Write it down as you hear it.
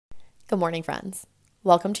Good morning, friends.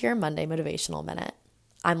 Welcome to your Monday Motivational Minute.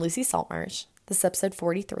 I'm Lucy Saltmarsh. This is episode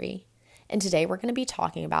 43, and today we're going to be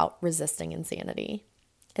talking about resisting insanity.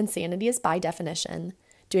 Insanity is, by definition,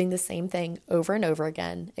 doing the same thing over and over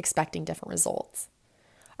again, expecting different results.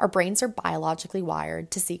 Our brains are biologically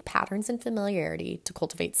wired to seek patterns and familiarity to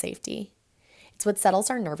cultivate safety. It's what settles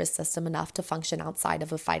our nervous system enough to function outside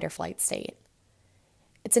of a fight or flight state.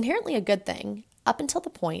 It's inherently a good thing, up until the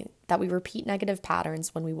point that we repeat negative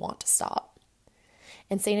patterns when we want to stop.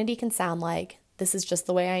 Insanity can sound like, this is just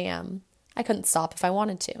the way I am. I couldn't stop if I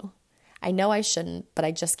wanted to. I know I shouldn't, but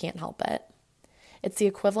I just can't help it. It's the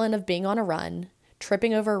equivalent of being on a run,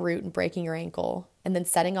 tripping over a root and breaking your ankle, and then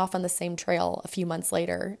setting off on the same trail a few months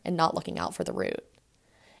later and not looking out for the root.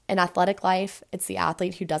 In athletic life, it's the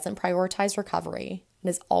athlete who doesn't prioritize recovery and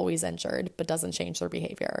is always injured but doesn't change their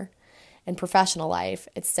behavior. In professional life,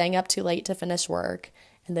 it's staying up too late to finish work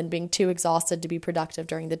and then being too exhausted to be productive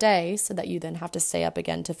during the day so that you then have to stay up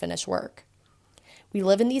again to finish work. We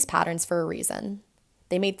live in these patterns for a reason.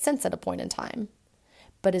 They made sense at a point in time.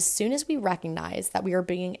 But as soon as we recognize that we are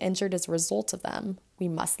being injured as a result of them, we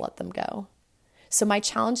must let them go. So my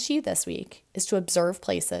challenge to you this week is to observe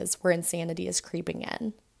places where insanity is creeping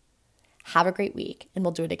in. Have a great week, and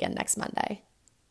we'll do it again next Monday.